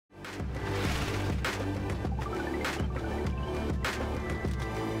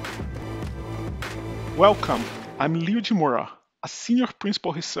Welcome, I'm Leonardo Moura, a senior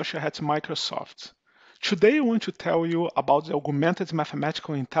principal researcher at Microsoft. Today I want to tell you about the Augmented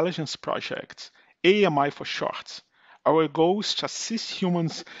Mathematical Intelligence project, AMI for short. Our goal is to assist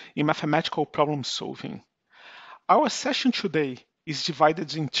humans in mathematical problem solving. Our session today is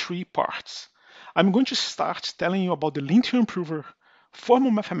divided in three parts. I'm going to start telling you about the linear improver, formal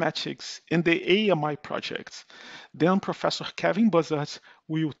mathematics, and the AMI project. Then Professor Kevin Buzzard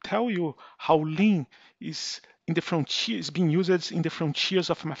will tell you how Lean is being used in the frontiers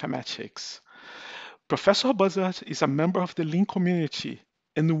of mathematics. Professor Buzzard is a member of the Lean community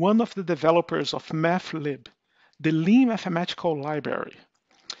and one of the developers of MathLib, the Lean mathematical library.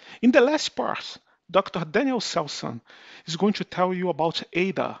 In the last part, Dr. Daniel Selsam is going to tell you about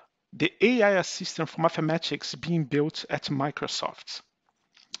Ada, the AI assistant for mathematics being built at Microsoft.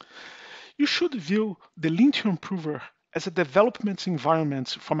 You should view the linear improver as a development environment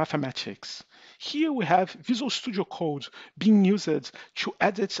for mathematics. Here we have Visual Studio Code being used to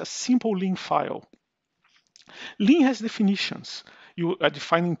edit a simple Lean file. Lean has definitions. You are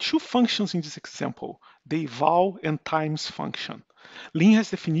defining two functions in this example, the eval and times function. Lean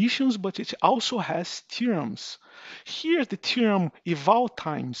has definitions, but it also has theorems. Here, the theorem eval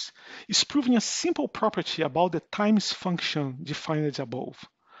times is proving a simple property about the times function defined above.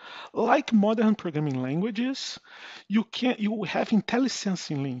 Like modern programming languages, you have IntelliSense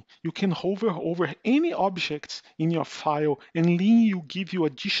in Lean. You can hover over any objects in your file, and Lean will give you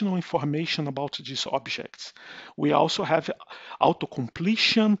additional information about these objects. We also have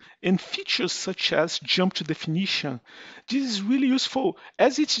auto-completion and features such as jump to definition. This is really useful,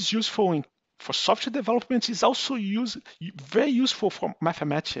 as it is useful for software development, is also very useful for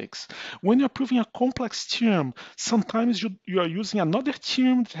mathematics. When you're proving a complex theorem, sometimes you are using another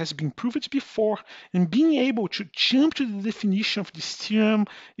theorem that has been proved before, and being able to jump to the definition of this theorem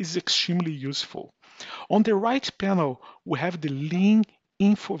is extremely useful. On the right panel, we have the Lean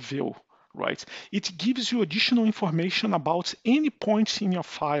info view. Right? It gives you additional information about any points in your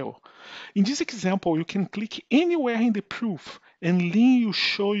file. In this example, you can click anywhere in the proof, and Lean will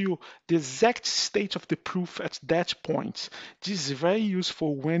show you the exact state of the proof at that point. This is very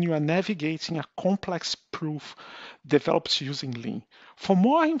useful when you are navigating a complex proof developed using Lean. For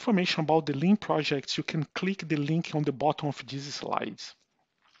more information about the Lean project, you can click the link on the bottom of these slides.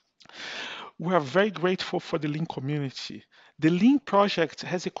 We are very grateful for the Lean community. The Lean project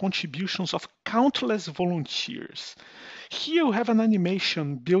has the contributions of countless volunteers. Here we have an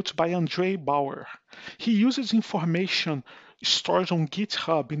animation built by Andre Bauer. He uses information stored on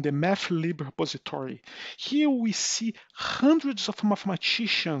GitHub in the MathLib repository. Here we see hundreds of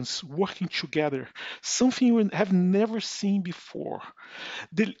mathematicians working together, something we have never seen before.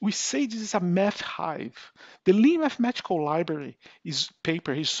 We say this is a math hive. The Lean Mathematical Library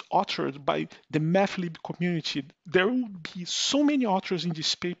paper is authored by the MathLib community. There will be so many authors in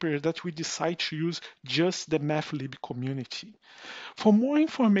this paper that we decide to use just the MathLib community. For more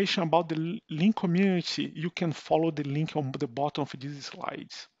information about the Lean community, you can follow the link on the bottom of these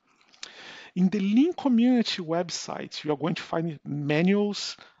slides. In the Lean community website, you are going to find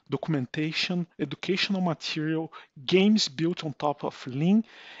manuals, documentation, educational material, games built on top of Lean,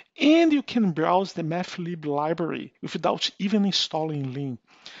 and you can browse the MathLib library without even installing Lean.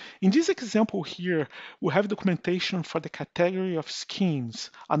 In this example here, we have documentation for the category of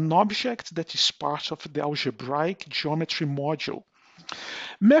schemes, an object that is part of the algebraic geometry module.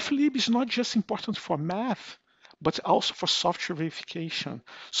 MathLib is not just important for math, but also for software verification.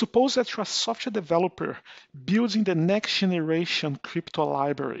 Suppose that you're a software developer building the next generation crypto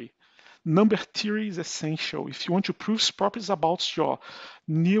library. Number theory is essential. If you want to prove properties about your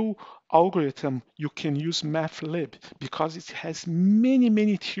new algorithm, you can use MathLib because it has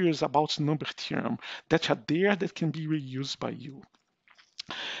many theories about number theorem that are there that can be reused by you.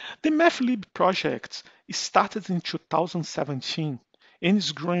 The MathLib project started in 2017 and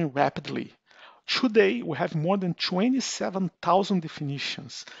is growing rapidly. Today, we have more than 27,000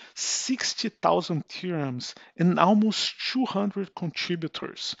 definitions, 60,000 theorems, and almost 200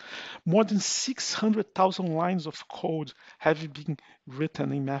 contributors. More than 600,000 lines of code have been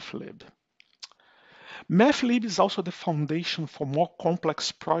written in MathLib. MathLib is also the foundation for more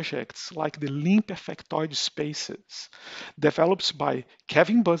complex projects like the Lean perfectoid spaces, developed by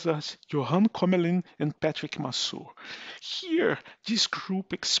Kevin Buzzard, Johan Kommelin, and Patrick Masur. Here, this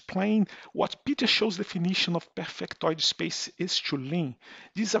group explained what Peter Show's definition of perfectoid space is to Lean.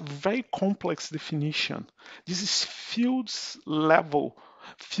 This is a very complex definition. This is Fields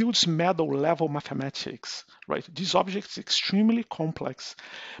medal level mathematics, right? This object is extremely complex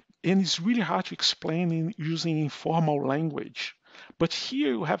and it's really hard to explain using informal language. But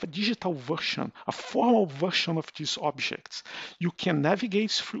here you have a digital version, a formal version of these objects. You can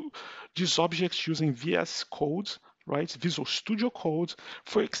navigate through these objects using VS Code, right? Visual Studio Code.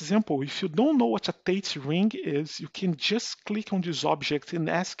 For example, if you don't know what a Tate ring is, you can just click on this object and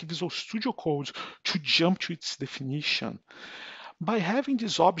ask Visual Studio Code to jump to its definition. By having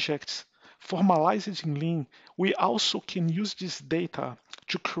these objects formalized in Lean, we also can use this data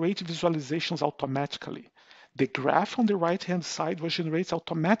to create visualizations automatically. The graph on the right-hand side was generated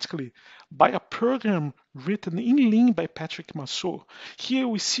automatically by a program written in Lean by Patrick Massot. Here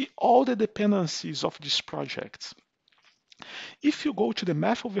we see all the dependencies of this project. If you go to the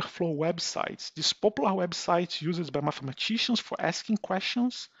Math Overflow website, this popular website used by mathematicians for asking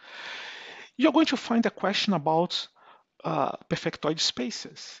questions, you're going to find a question about perfectoid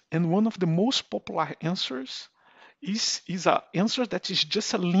spaces. And one of the most popular answers is an answer that is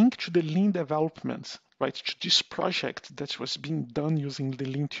just a link to the Lean development, right? To this project that was being done using the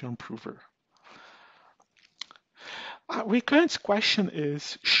Lean Theorem Prover. A recurrent question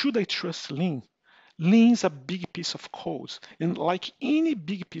is, should I trust Lean? Lean is a big piece of code, and like any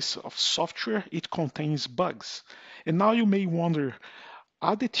big piece of software, it contains bugs. And now you may wonder,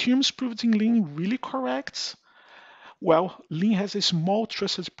 are the terms proved in Lean really correct? Well, Lean has a small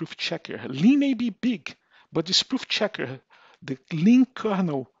trusted proof checker. Lean may be big, but this proof checker, the Lean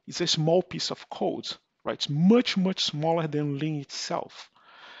kernel, is a small piece of code, right? It's much, much smaller than Lean itself.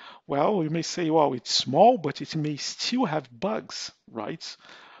 Well, you may say, well, it's small, but it may still have bugs, right?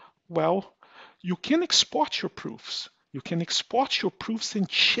 Well, you can export your proofs. You can export your proofs and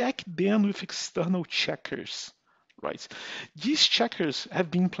check them with external checkers. Right. These checkers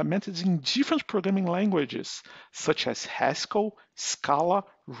have been implemented in different programming languages, such as Haskell, Scala,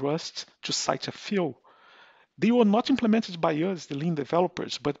 Rust, to cite a few. They were not implemented by us, the Lean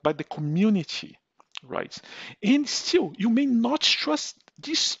developers, but by the community, right? And still, you may not trust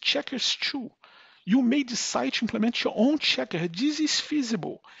these checkers too. You may decide to implement your own checker. This is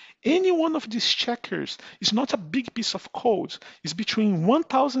feasible. Any one of these checkers is not a big piece of code. It's between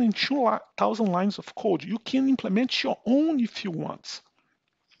 1,000 and 2,000 lines of code. You can implement your own if you want.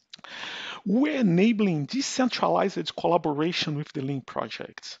 We're enabling decentralized collaboration with the Lean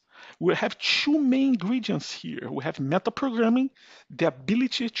project. We have two main ingredients here. We have metaprogramming, the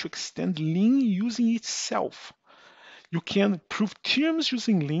ability to extend Lean using itself. You can prove terms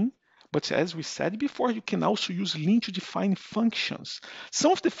using Lean, but as we said before, you can also use Lean to define functions.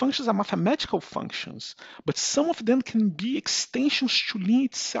 Some of the functions are mathematical functions, but some of them can be extensions to Lean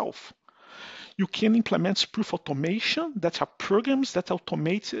itself. You can implement proof automation that are programs that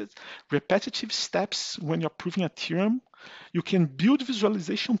automate repetitive steps when you're proving a theorem. You can build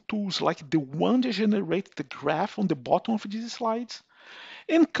visualization tools like the one that generates the graph on the bottom of these slides,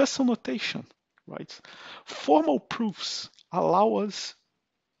 and custom notation, right? Formal proofs allow us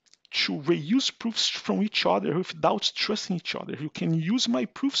to reuse proofs from each other without trusting each other. You can use my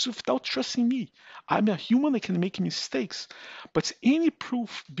proofs without trusting me. I'm a human, I can make mistakes, but any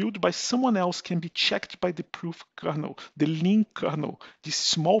proof built by someone else can be checked by the proof kernel, the Lean kernel, this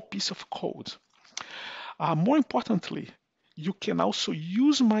small piece of code. More importantly, you can also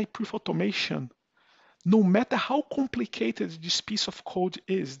use my proof automation no matter how complicated this piece of code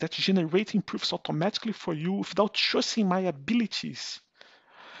is that's generating proofs automatically for you without trusting my abilities.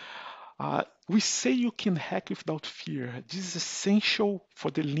 We say you can hack without fear. This is essential for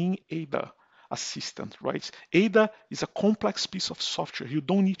the Lean ADA assistant, right? ADA is a complex piece of software. You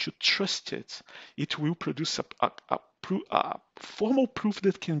don't need to trust it. It will produce a formal proof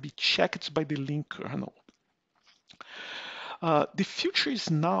that can be checked by the Lean kernel. The future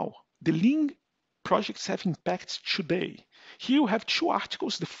is now. The Lean projects have impact today. Here we have two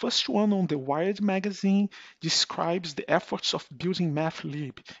articles. The first one on the Wired magazine describes the efforts of building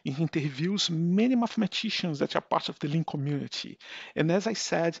MathLib. It interviews many mathematicians that are part of the Lean community. And as I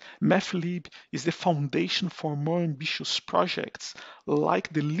said, MathLib is the foundation for more ambitious projects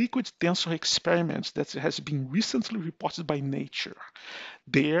like the liquid tensor experiment that has been recently reported by Nature.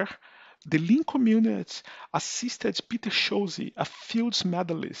 There, the Lean community assisted Peter Schulze, a Fields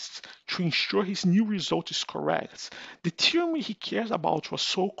medalist, to ensure his new result is correct. The theorem he cared about was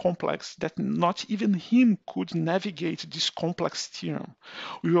so complex that not even him could navigate this complex theorem.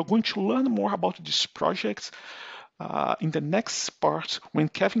 We are going to learn more about this project in the next part when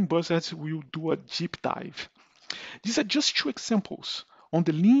Kevin Buzzard will do a deep dive. These are just two examples. On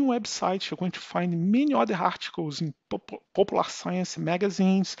the Lean website, you're going to find many other articles in popular science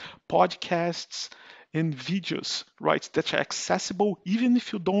magazines, podcasts, and videos, right, that are accessible even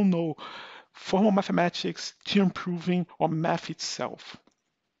if you don't know formal mathematics, theorem proving, or math itself.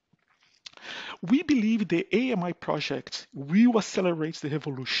 We believe the AMI project will accelerate the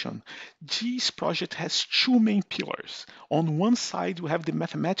revolution. This project has two main pillars. On one side, we have the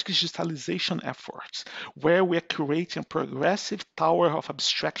mathematics digitalization efforts, where we are creating a progressive tower of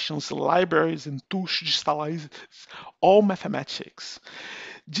abstractions, libraries, and tools to digitalize all mathematics.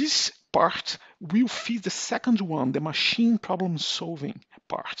 This part will feed the second one, the machine problem solving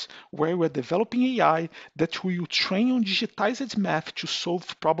part, where we're developing AI that will train on digitized math to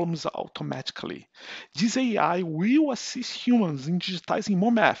solve problems automatically. This AI will assist humans in digitizing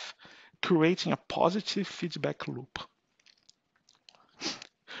more math, creating a positive feedback loop.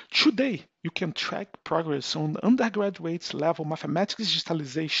 Today, you can track progress on undergraduate level mathematics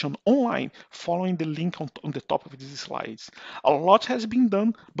digitalization online following the link on the top of these slides. A lot has been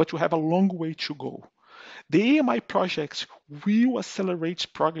done, but we have a long way to go. The AMI project will accelerate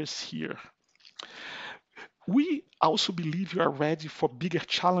progress here. We also believe you are ready for bigger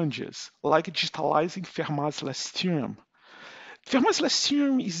challenges, like digitalizing Fermat's last theorem. Fermat's last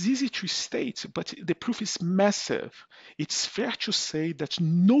theorem is easy to state, but the proof is massive. It's fair to say that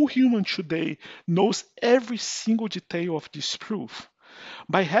no human today knows every single detail of this proof.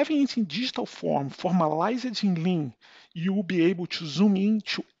 By having it in digital form, formalized in Lean, you will be able to zoom in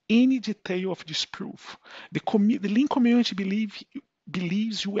to any detail of this proof. The Lean community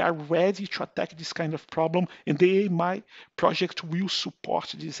believes we are ready to attack this kind of problem, and the AMI project will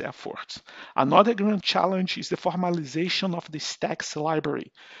support this effort. Another grand challenge is the formalization of the Stacks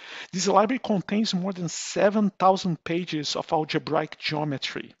library. This library contains more than 7,000 pages of algebraic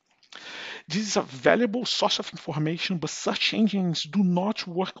geometry. This is a valuable source of information, but search engines do not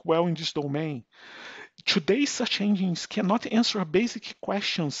work well in this domain. Today's search engines cannot answer basic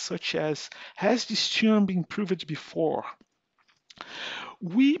questions such as, has this theorem been proved before?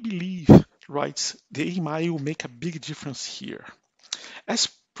 We believe, right, the AMI will make a big difference here. As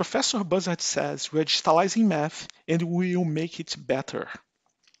Professor Buzzard says, we are digitalizing math and we will make it better.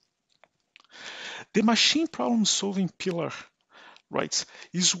 The machine problem solving pillar, right,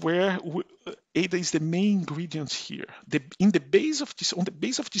 is where ADA is the main ingredient here. On the base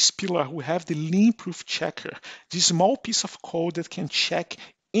of this pillar, we have the Lean proof checker, this small piece of code that can check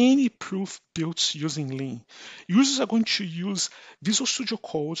any proof built using Lean. Users are going to use Visual Studio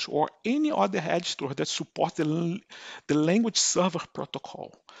Code or any other editor that supports the language server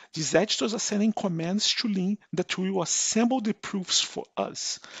protocol. These editors are sending commands to Lean that will assemble the proofs for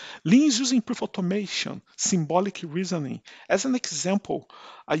us. Lean is using proof automation, symbolic reasoning. As an example,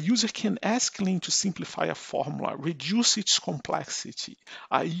 a user can ask Lean to simplify a formula, reduce its complexity.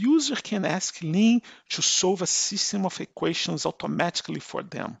 A user can ask Lean to solve a system of equations automatically for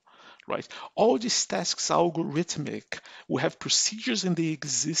them. Right? All these tasks are algorithmic. We have procedures and they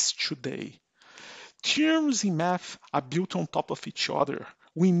exist today. Terms in math are built on top of each other.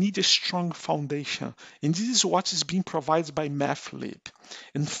 We need a strong foundation, and this is what is being provided by MathLib.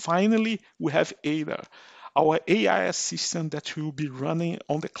 And finally, we have Ada, our AI assistant that will be running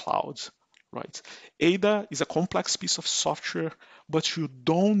on the cloud. Right? Ada is a complex piece of software, but you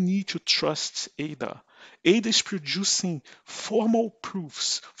don't need to trust Ada. Ada is producing formal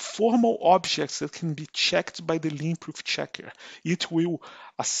proofs, formal objects that can be checked by the Lean proof checker. It will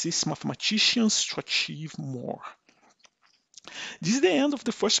assist mathematicians to achieve more. This is the end of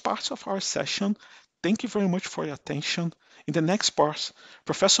the first part of our session. Thank you very much for your attention. In the next part,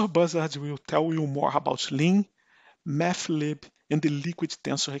 Professor Buzzard will tell you more about Lean, MathLib, and the liquid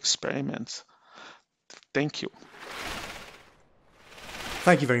tensor experiment. Thank you.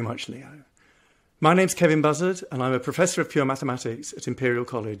 Thank you very much, Leo. My name's Kevin Buzzard, and I'm a Professor of Pure Mathematics at Imperial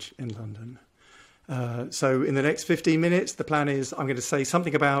College in London. So in the next 15 minutes, the plan is I'm going to say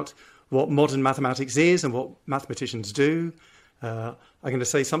something about what modern mathematics is and what mathematicians do. I'm going to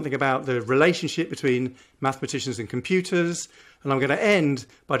say something about the relationship between mathematicians and computers, and I'm going to end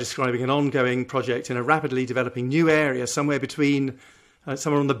by describing an ongoing project in a rapidly developing new area, somewhere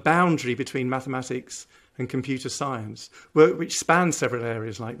on the boundary between mathematics and computer science. Work which spans several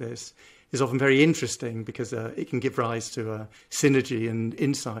areas like this is often very interesting because it can give rise to synergy and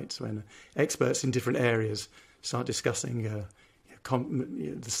insights when experts in different areas start discussing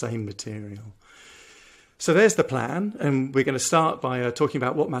the same material. So there's the plan, and we're going to start by talking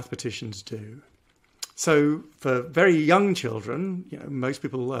about what mathematicians do. So for very young children, most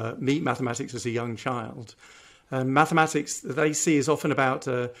people meet mathematics as a young child. Mathematics they see is often about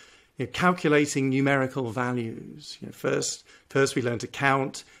calculating numerical values. First we learn to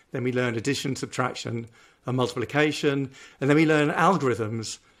count, then we learn addition, subtraction, and multiplication, and then we learn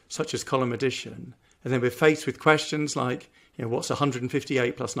algorithms such as column addition. And then we're faced with questions like, what's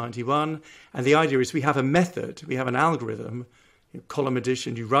 158 plus 91? And the idea is we have a method, we have an algorithm column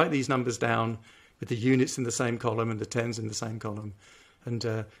addition. You write these numbers down with the units in the same column and the tens in the same column.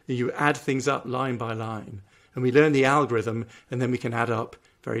 And you add things up line by line. And we learn the algorithm, and then we can add up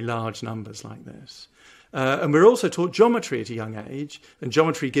very large numbers like this. And we're also taught geometry at a young age, and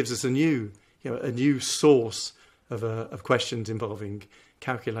geometry gives us a new source of questions involving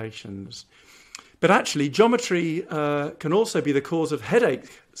calculations. But actually, geometry can also be the cause of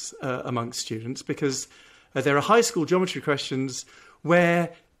headaches amongst students, because there are high school geometry questions where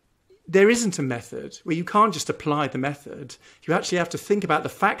there isn't a method, where you can't just apply the method. You actually have to think about the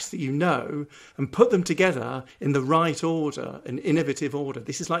facts that you know and put them together in the right order, an innovative order.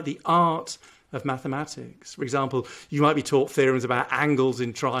 This is like the art of mathematics. For example, you might be taught theorems about angles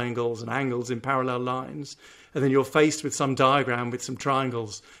in triangles and angles in parallel lines, and then you're faced with some diagram with some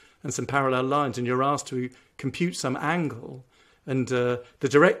triangles and some parallel lines, and you're asked to compute some angle. And the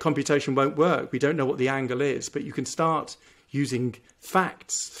direct computation won't work. We don't know what the angle is, but you can start using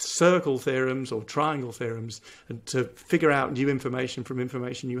facts, circle theorems or triangle theorems, and to figure out new information from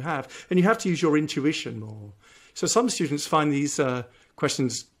information you have. And you have to use your intuition more. So some students find these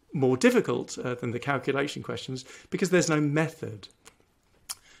questions more difficult than the calculation questions because there's no method.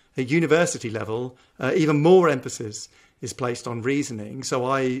 At university level, even more emphasis is placed on reasoning. So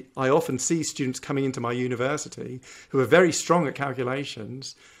I often see students coming into my university who are very strong at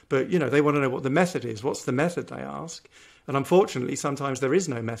calculations, but they want to know what the method is. What's the method, they ask? And unfortunately, sometimes there is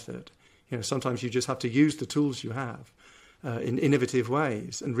no method. Sometimes you just have to use the tools you have in innovative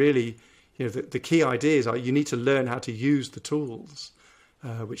ways. And really, the key ideas are you need to learn how to use the tools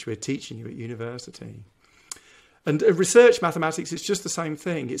which we're teaching you at university. And research mathematics is just the same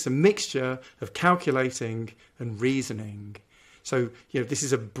thing. It's a mixture of calculating and reasoning. So, this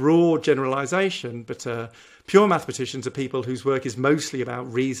is a broad generalization, but pure mathematicians are people whose work is mostly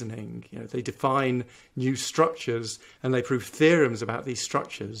about reasoning. They define new structures and they prove theorems about these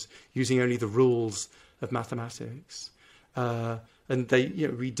structures using only the rules of mathematics. And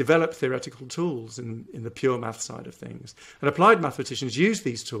we develop theoretical tools in the pure math side of things. And applied mathematicians use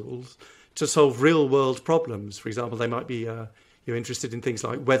these tools to solve real-world problems. For example, they might be interested in things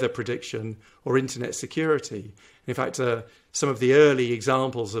like weather prediction or internet security. In fact, some of the early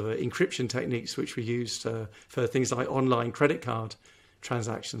examples of encryption techniques which were used for things like online credit card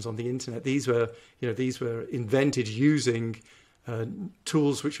transactions on the internet, these were invented using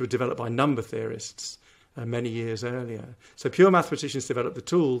tools which were developed by number theorists many years earlier. So pure mathematicians develop the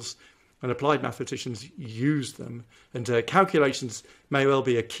tools and applied mathematicians use them. And calculations may well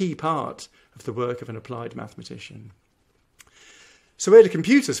be a key part of the work of an applied mathematician. So where do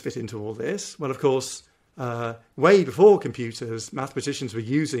computers fit into all this? Well, of course, way before computers, mathematicians were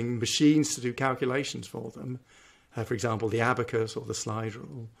using machines to do calculations for them. For example, the abacus or the slide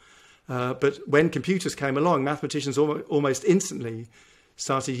rule. But when computers came along, mathematicians almost instantly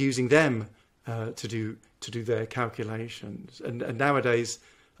started using them to do their calculations. And nowadays,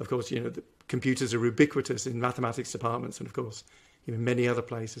 of course, the computers are ubiquitous in mathematics departments and, of course, many other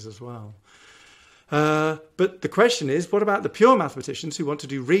places as well. But the question is, what about the pure mathematicians who want to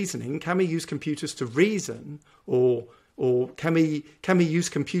do reasoning? Can we use computers to reason, or can we use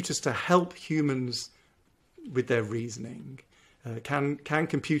computers to help humans with their reasoning? Can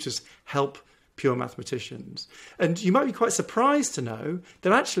computers help pure mathematicians? And you might be quite surprised to know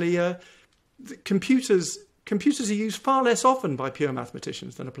that actually computers are used far less often by pure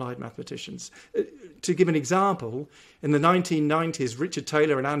mathematicians than applied mathematicians. To give an example, in the 1990s, Richard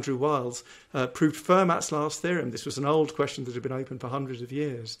Taylor and Andrew Wiles proved Fermat's last theorem. This was an old question that had been open for hundreds of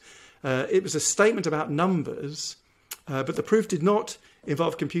years. It was a statement about numbers, but the proof did not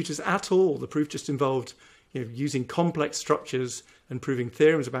involve computers at all. The proof just involved using complex structures and proving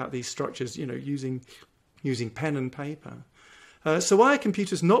theorems about these structures, using pen and paper. So why are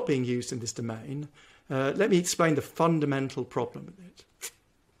computers not being used in this domain? Let me explain the fundamental problem with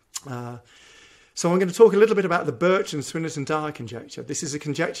it. So I'm going to talk a little bit about the Birch and Swinnerton-Dyer conjecture. This is a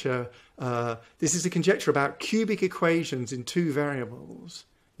conjecture. About cubic equations in two variables.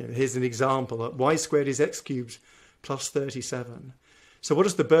 Here's an example: y squared is x cubed plus 37. So what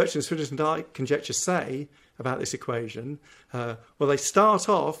does the Birch and Swinnerton-Dyer conjecture say about this equation? Well, they start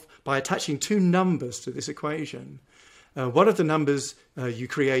off by attaching two numbers to this equation. One of the numbers you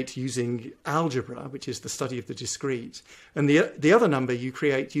create using algebra, which is the study of the discrete, and the other number you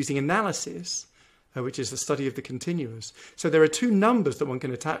create using analysis, which is the study of the continuous. So there are two numbers that one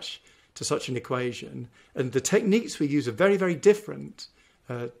can attach to such an equation, and the techniques we use are very, very different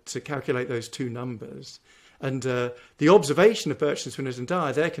to calculate those two numbers. And the observation of Bertrand, Swinnerton and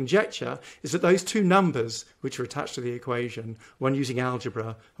Dyer, their conjecture, is that those two numbers which are attached to the equation, one using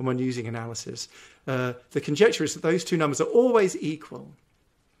algebra and one using analysis, the conjecture is that those two numbers are always equal.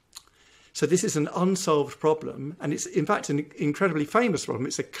 So this is an unsolved problem, and it's in fact an incredibly famous problem.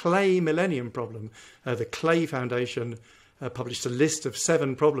 It's a Clay Millennium problem. The Clay Foundation published a list of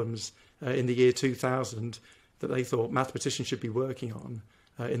 7 problems in the year 2000 that they thought mathematicians should be working on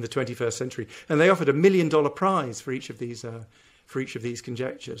in the 21st century, and they offered $1 million prize for each of these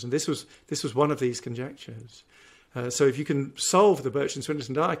conjectures, and this was one of these conjectures. So if you can solve the Bertrand, Swinnerton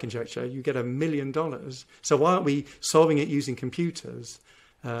and Dyer conjecture, you get $1 million. So why aren't we solving it using computers?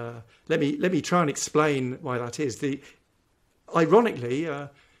 Let me try and explain why that is. Ironically,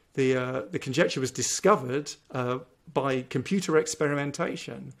 the conjecture was discovered by computer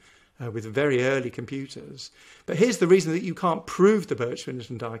experimentation with very early computers. But here's the reason that you can't prove the Bertrand, Swinnerton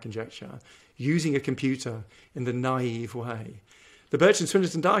and Dyer conjecture using a computer in the naive way. The Bertrand,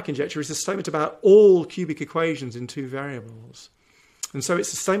 Swinnerton and Dyer conjecture is a statement about all cubic equations in 2 variables. And so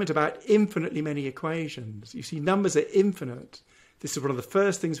it's a statement about infinitely many equations. You see, numbers are infinite. This is one of the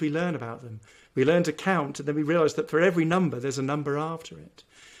first things we learn about them. We learn to count, and then we realise that for every number, there's a number after it.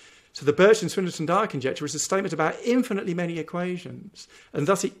 So the Bertrand, Swinnerton and Dyer conjecture is a statement about infinitely many equations, and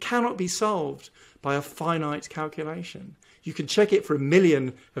thus it cannot be solved by a finite calculation. You can check it for 1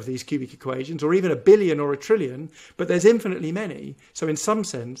 million of these cubic equations, or even 1 billion or 1 trillion, but there's infinitely many, so in some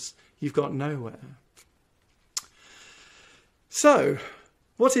sense, you've got nowhere. So,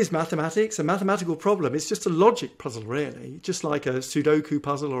 what is mathematics? A mathematical problem is just a logic puzzle, really, just like a Sudoku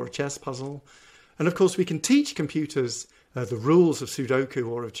puzzle or a chess puzzle. And of course, we can teach computers the rules of Sudoku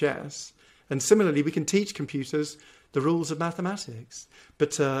or of chess. And similarly, we can teach computers the rules of mathematics.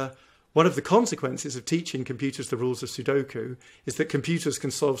 But one of the consequences of teaching computers the rules of Sudoku is that computers can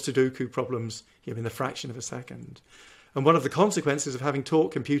solve Sudoku problems in the fraction of a second. And one of the consequences of having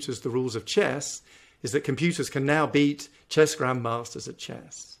taught computers the rules of chess is that computers can now beat chess grandmasters at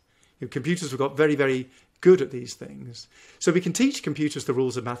chess. Computers have got very, very good at these things. So we can teach computers the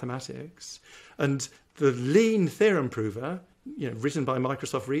rules of mathematics. And the Lean theorem prover, written by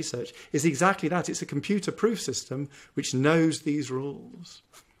Microsoft Research, is exactly that. It's a computer proof system which knows these rules.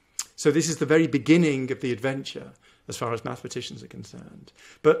 So this is the very beginning of the adventure as far as mathematicians are concerned.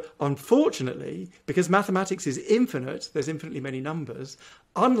 But unfortunately, because mathematics is infinite, there's infinitely many numbers,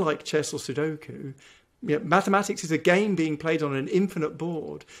 unlike chess or Sudoku, mathematics is a game being played on an infinite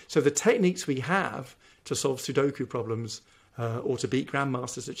board. So the techniques we have to solve Sudoku problems or to beat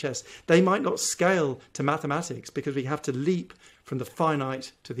grandmasters at chess, they might not scale to mathematics because we have to leap from the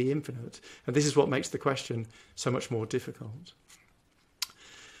finite to the infinite. And this is what makes the question so much more difficult.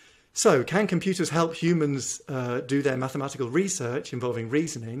 So, can computers help humans do their mathematical research involving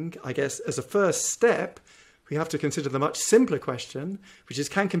reasoning? I guess as a first step, we have to consider the much simpler question, which is,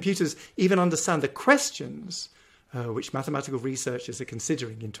 can computers even understand the questions which mathematical researchers are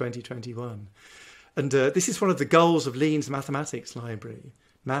considering in 2021? And this is one of the goals of Lean's mathematics library,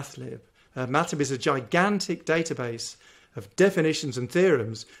 MathLib. MathLib is a gigantic database of definitions and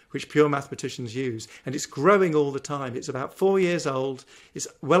theorems which pure mathematicians use, and it's growing all the time. It's about 4 years old. It's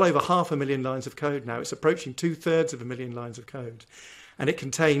well over 500,000 lines of code now. It's approaching 2/3 of a million lines of code, and it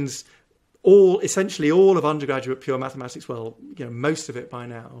contains essentially all of undergraduate pure mathematics. Well, most of it by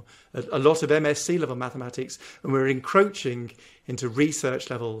now. A lot of MSc level mathematics, and we're encroaching into research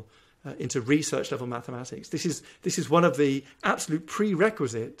level mathematics. This is one of the absolute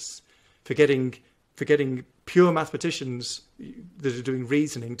prerequisites for getting pure mathematicians that are doing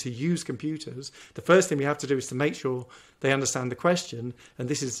reasoning to use computers. The first thing we have to do is to make sure they understand the question, and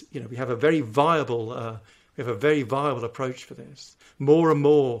this is, we have a very viable approach for this. More and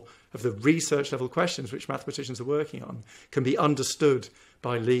more of the research level questions which mathematicians are working on can be understood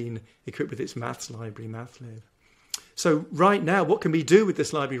by Lean, equipped with its maths library, MathLib. So right now, what can we do with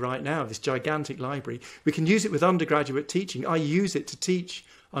this library right now, this gigantic library? We can use it with undergraduate teaching. I use it to teach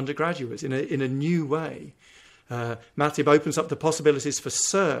undergraduates in a new way. MathLib opens up the possibilities for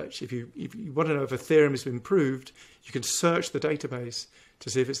search. If you want to know if a theorem has been proved, you can search the database to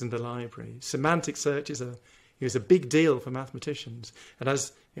see if it's in the library. Semantic search is a big deal for mathematicians. And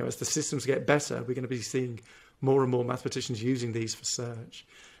as the systems get better, we're going to be seeing more and more mathematicians using these for search.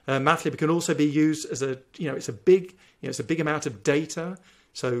 MathLib can also be used as it's a big amount of data.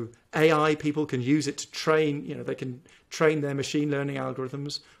 So AI people can use it to train, they can train their machine learning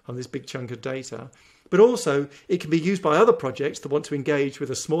algorithms on this big chunk of data. But also it can be used by other projects that want to engage with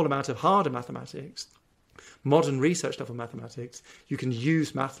a small amount of harder mathematics, modern research level mathematics. You can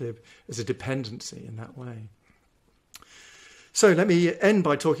use MathLib as a dependency in that way. So let me end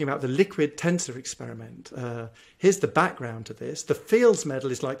by talking about the liquid tensor experiment. Here's the background to this. The Fields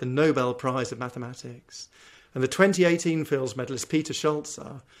Medal is like the Nobel Prize of Mathematics. And the 2018 Fields Medalist Peter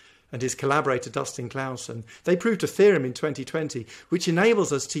Scholze and his collaborator Dustin Clausen, they proved a theorem in 2020 which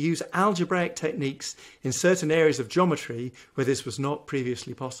enables us to use algebraic techniques in certain areas of geometry where this was not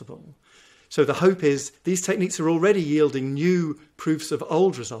previously possible. So the hope is these techniques are already yielding new proofs of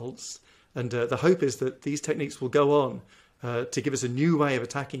old results, and the hope is that these techniques will go on to give us a new way of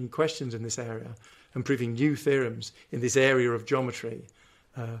attacking questions in this area and proving new theorems in this area of geometry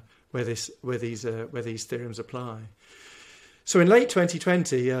where these theorems apply. So in late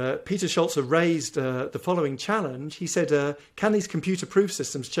 2020, Peter Scholze raised the following challenge. He said, can these computer proof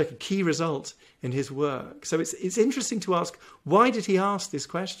systems check a key result in his work? So it's interesting to ask, why did he ask this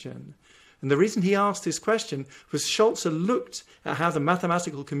question? And the reason he asked this question was Scholze looked at how the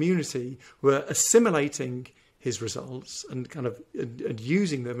mathematical community were assimilating his results and and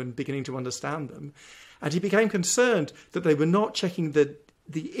using them and beginning to understand them. And he became concerned that they were not checking the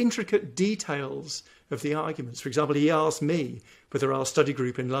intricate details of the arguments. For example, he asked me whether our study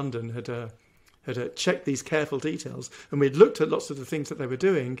group in London had checked these careful details, and we'd looked at lots of the things that they were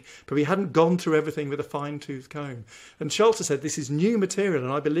doing, but we hadn't gone through everything with a fine-tooth comb. And Scholze said, this is new material,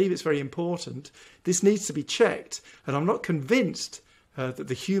 and I believe it's very important. This needs to be checked, and I'm not convinced that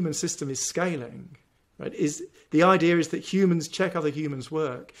the human system is scaling. Right? The idea is that humans check other humans'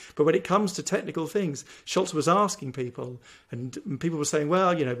 work. But when it comes to technical things, Scholze was asking people, and people were saying,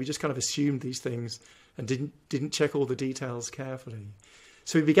 well, we just kind of assumed these things and didn't check all the details carefully.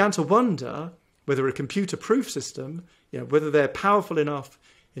 So we began to wonder whether a computer proof system, whether they're powerful enough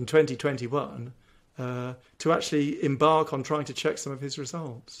in 2021 to actually embark on trying to check some of his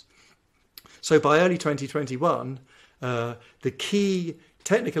results. So by early 2021, the key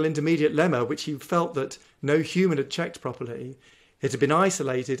technical intermediate lemma, which he felt that no human had checked properly, it had been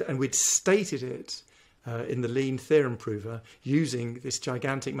isolated, and we'd stated it in the lean theorem prover using this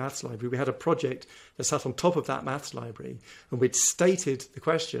gigantic maths library. We had a project that sat on top of that maths library, and we'd stated the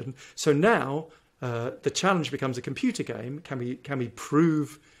question. So now the challenge becomes a computer game. Can we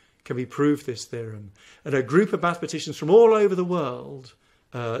prove this theorem? And a group of mathematicians from all over the world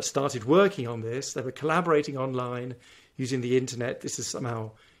started working on this. They were collaborating online using the internet. This is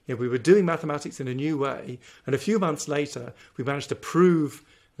somehow, we were doing mathematics in a new way. And a few months later, we managed to prove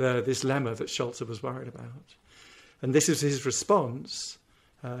this lemma that Scholze was worried about. And this is his response.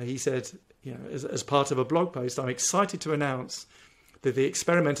 He said, as part of a blog post, I'm excited to announce that the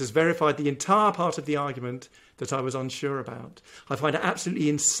experiment has verified the entire part of the argument that I was unsure about. I find it absolutely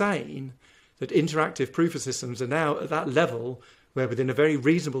insane that interactive proof of systems are now at that level where within a very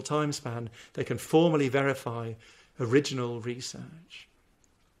reasonable time span, they can formally verify original research.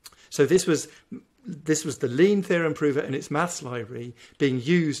 So this was the lean theorem prover and its maths library being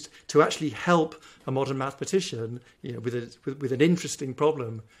used to actually help a modern mathematician, with an interesting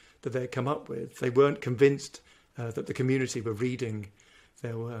problem that they'd come up with. They weren't convinced that the community were reading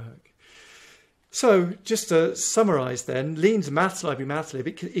their work. So just to summarise then, Lean's maths library,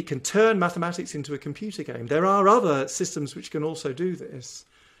 it can turn mathematics into a computer game. There are other systems which can also do this.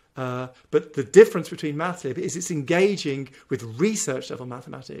 But the difference between MathLib is it's engaging with research level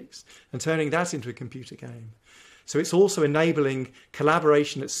mathematics and turning that into a computer game. So it's also enabling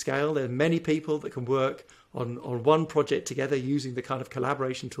collaboration at scale. There are many people that can work on one project together using the kind of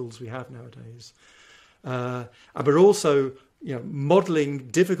collaboration tools we have nowadays. And we're also modelling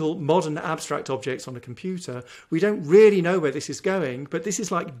difficult modern abstract objects on a computer. We don't really know where this is going, but this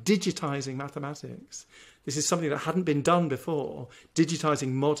is like digitising mathematics. This is something that hadn't been done before,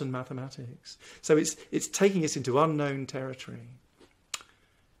 digitising modern mathematics. So it's taking us into unknown territory.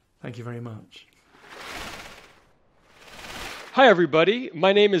 Thank you very much. Hi, everybody.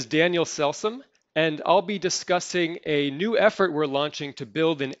 My name is Daniel Selsam, and I'll be discussing a new effort we're launching to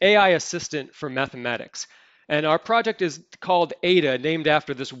build an AI assistant for mathematics. And our project is called Ada, named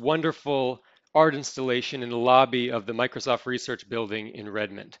after this wonderful art installation in the lobby of the Microsoft Research Building in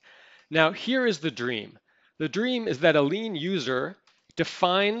Redmond. Now, here is the dream. The dream is that a lean user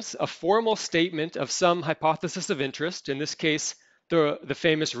defines a formal statement of some hypothesis of interest, in this case, the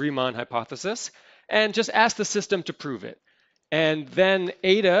famous Riemann hypothesis, and just asks the system to prove it. And then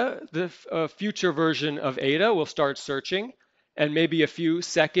Ada, the future version of Ada, will start searching, and maybe a few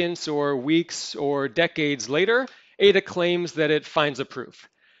seconds or weeks or decades later, Ada claims that it finds a proof.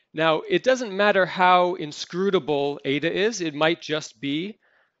 Now, it doesn't matter how inscrutable Ada is. It might just be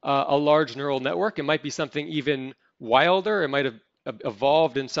a large neural network. It might be something even wilder. It might have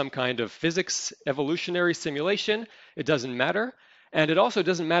evolved in some kind of physics evolutionary simulation. It doesn't matter. And it also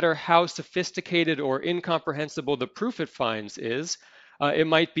doesn't matter how sophisticated or incomprehensible the proof it finds is. It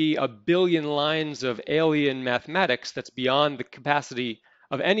might be a billion lines of alien mathematics that's beyond the capacity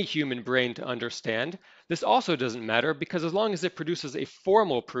of any human brain to understand. This also doesn't matter because as long as it produces a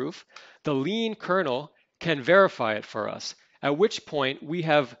formal proof, the lean kernel can verify it for us, at which point we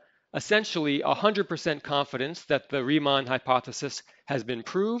have essentially 100% confidence that the Riemann hypothesis has been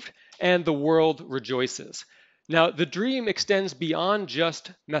proved and the world rejoices. Now, the dream extends beyond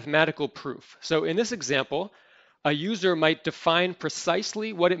just mathematical proof. So in this example, a user might define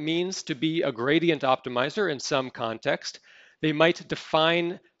precisely what it means to be a gradient optimizer in some context. They might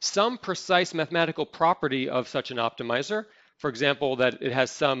define some precise mathematical property of such an optimizer, for example, that it has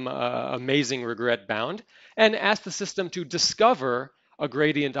some amazing regret bound, and ask the system to discover a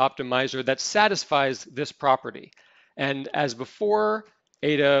gradient optimizer that satisfies this property. And as before,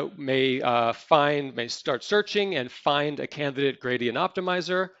 Ada may start searching and find a candidate gradient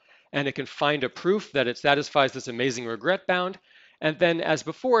optimizer, and it can find a proof that it satisfies this amazing regret bound. And then as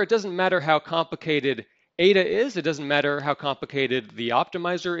before, it doesn't matter how complicated Ada is, it doesn't matter how complicated the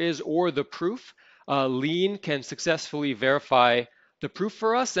optimizer is or the proof. Lean can successfully verify the proof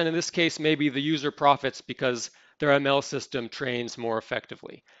for us, and in this case, maybe the user profits because their ML system trains more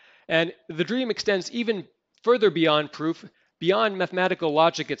effectively. And the dream extends even further beyond proof, beyond mathematical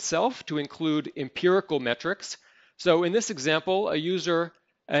logic itself to include empirical metrics. So in this example, a user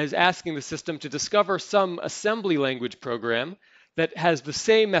is asking the system to discover some assembly language program that has the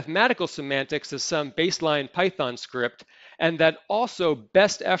same mathematical semantics as some baseline Python script, and that also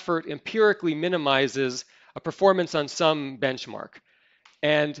best effort empirically minimizes a performance on some benchmark.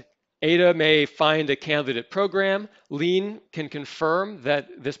 And Ada may find a candidate program. Lean can confirm that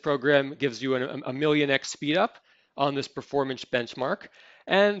this program gives you a million X speed up on this performance benchmark.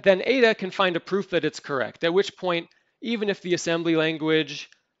 And then Ada can find a proof that it's correct, at which point, even if the assembly language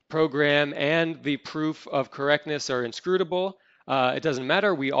program and the proof of correctness are inscrutable, it doesn't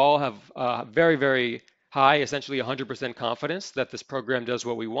matter. We all have very, very high, essentially 100% confidence that this program does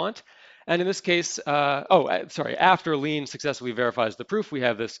what we want. And in this case, after Lean successfully verifies the proof, we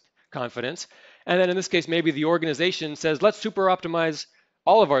have this confidence. And then in this case, maybe the organization says, let's super optimize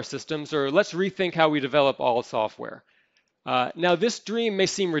all of our systems, or let's rethink how we develop all software. Now, this dream may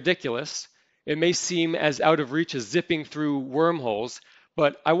seem ridiculous. It may seem as out of reach as zipping through wormholes,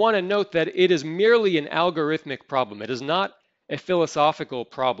 but I want to note that it is merely an algorithmic problem. It is not a philosophical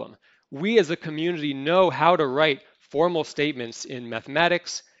problem. We as a community know how to write formal statements in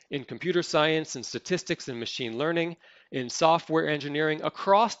mathematics, in computer science, in statistics and machine learning, in software engineering,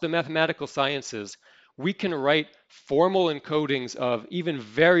 across the mathematical sciences. We can write formal encodings of even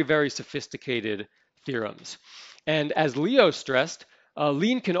very, very sophisticated theorems. And as Leo stressed,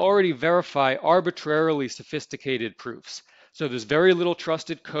 Lean can already verify arbitrarily sophisticated proofs. So there's very little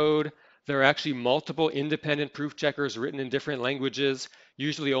trusted code. There are actually multiple independent proof checkers written in different languages,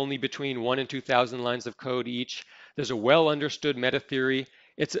 usually only between 1,000 and 2,000 lines of code each. There's a well understood meta theory.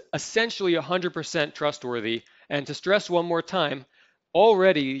 It's essentially 100% trustworthy. And to stress one more time,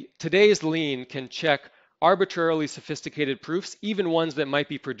 already today's Lean can check arbitrarily sophisticated proofs, even ones that might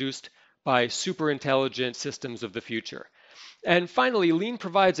be produced by super intelligent systems of the future. And finally, Lean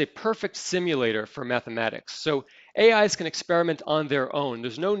provides a perfect simulator for mathematics. So AIs can experiment on their own.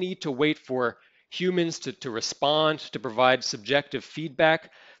 There's no need to wait for humans to respond, to provide subjective feedback.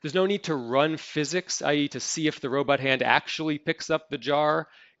 There's no need to run physics, i.e. to see if the robot hand actually picks up the jar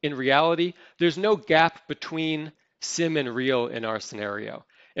in reality. There's no gap between sim and real in our scenario.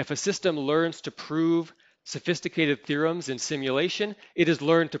 If a system learns to prove sophisticated theorems in simulation, it has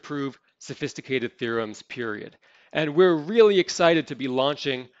learned to prove sophisticated theorems, period. And we're really excited to be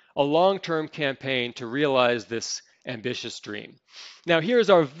launching a long-term campaign to realize this ambitious dream. Now, here's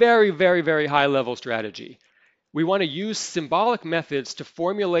our very, very, very high-level strategy. We want to use symbolic methods to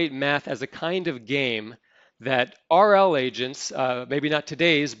formulate math as a kind of game that RL agents, maybe not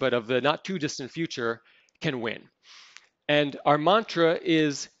today's, but of the not too distant future, can win. And our mantra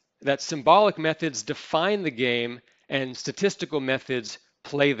is that symbolic methods define the game and statistical methods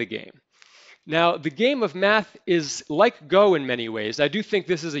play the game. Now, the game of math is like Go in many ways. I do think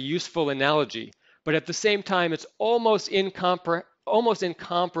this is a useful analogy, but at the same time, it's almost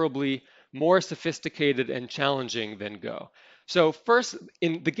incomparably more sophisticated and challenging than Go. So first,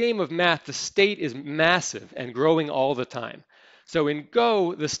 in the game of math, the state is massive and growing all the time. So in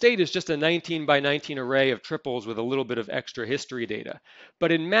Go, the state is just a 19 by 19 array of triples with a little bit of extra history data.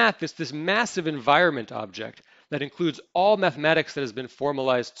 But in math, it's this massive environment object that includes all mathematics that has been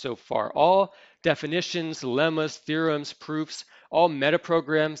formalized so far, all definitions, lemmas, theorems, proofs, all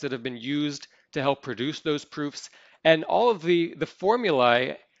metaprograms that have been used to help produce those proofs. And all of the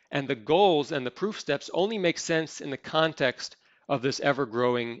formulae and the goals and the proof steps only make sense in the context of this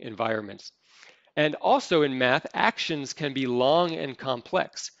ever-growing environment. And also in math, actions can be long and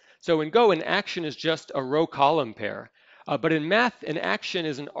complex. So in Go, an action is just a row-column pair. But in math, an action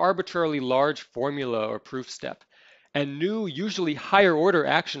is an arbitrarily large formula or proof step. And new, usually higher order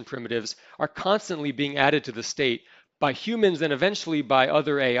action primitives are constantly being added to the state by humans and eventually by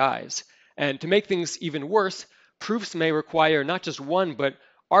other AIs. And to make things even worse, proofs may require not just one, but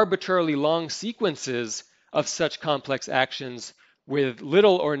arbitrarily long sequences of such complex actions with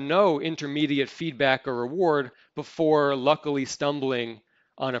little or no intermediate feedback or reward before luckily stumbling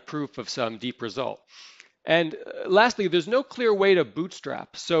on a proof of some deep result. And lastly, there's no clear way to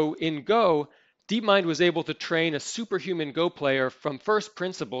bootstrap. So in Go, DeepMind was able to train a superhuman Go player from first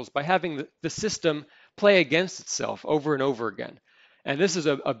principles by having the system play against itself over and over again. And this is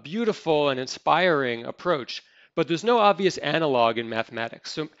a beautiful and inspiring approach, but there's no obvious analog in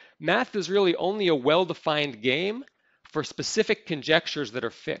mathematics. So math is really only a well-defined game for specific conjectures that are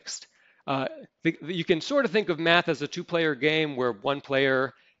fixed. You can sort of think of math as a two-player game where one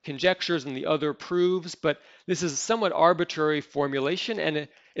player conjectures and the other proves, but this is a somewhat arbitrary formulation, and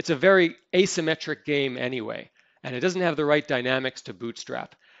it's a very asymmetric game anyway, and it doesn't have the right dynamics to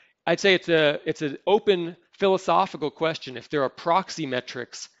bootstrap. I'd say it's an open philosophical question if there are proxy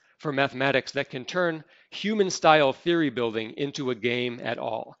metrics for mathematics that can turn human-style theory building into a game at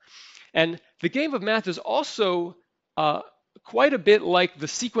all. And the game of math is also quite a bit like the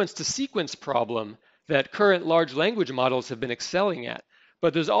sequence-to-sequence problem that current large language models have been excelling at.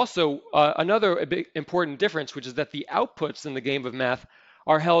 But there's also another big important difference, which is that the outputs in the game of math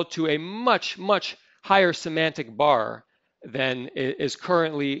are held to a much, much higher semantic bar than is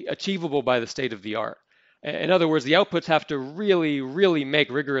currently achievable by the state of the art. In other words, the outputs have to really, really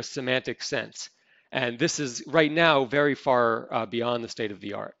make rigorous semantic sense. And this is right now very far beyond the state of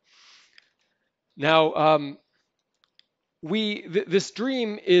the art. Now, this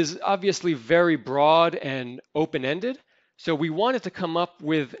dream is obviously very broad and open-ended. So we wanted to come up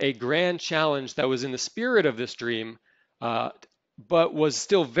with a grand challenge that was in the spirit of this dream, but was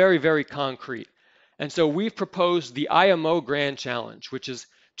still very, very concrete. And so we've proposed the IMO Grand Challenge, which is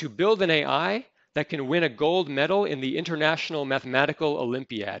to build an AI that can win a gold medal in the International Mathematical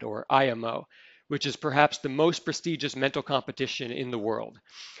Olympiad, or IMO, which is perhaps the most prestigious mental competition in the world.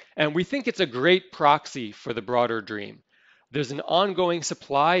 And we think it's a great proxy for the broader dream. There's an ongoing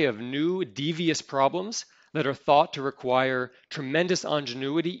supply of new devious problems that are thought to require tremendous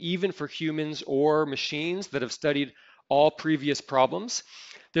ingenuity, even for humans or machines that have studied all previous problems.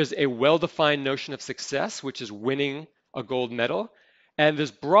 There's a well-defined notion of success, which is winning a gold medal. And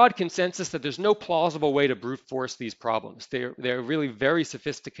there's broad consensus that there's no plausible way to brute force these problems. They're really very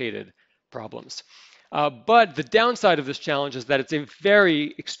sophisticated problems. But the downside of this challenge is that it's a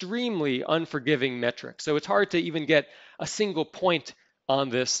very extremely unforgiving metric. So it's hard to even get a single point on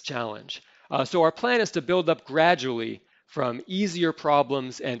this challenge. So our plan is to build up gradually from easier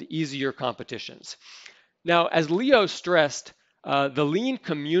problems and easier competitions. Now, as Leo stressed, the Lean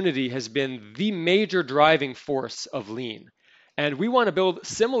community has been the major driving force of Lean. And we want to build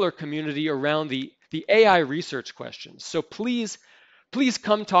similar community around the AI research questions. So please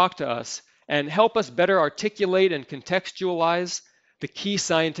come talk to us and help us better articulate and contextualize the key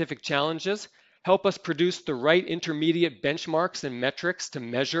scientific challenges, help us produce the right intermediate benchmarks and metrics to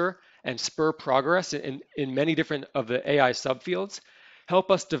measure and spur progress in many different of the AI subfields, help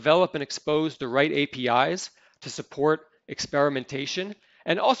us develop and expose the right APIs to support experimentation,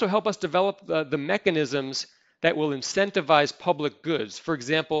 and also help us develop the mechanisms that will incentivize public goods. For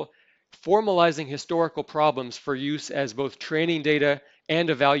example, formalizing historical problems for use as both training data and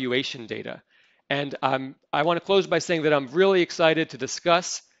evaluation data. And I want to close by saying that I'm really excited to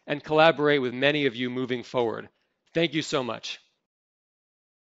discuss and collaborate with many of you moving forward. Thank you so much.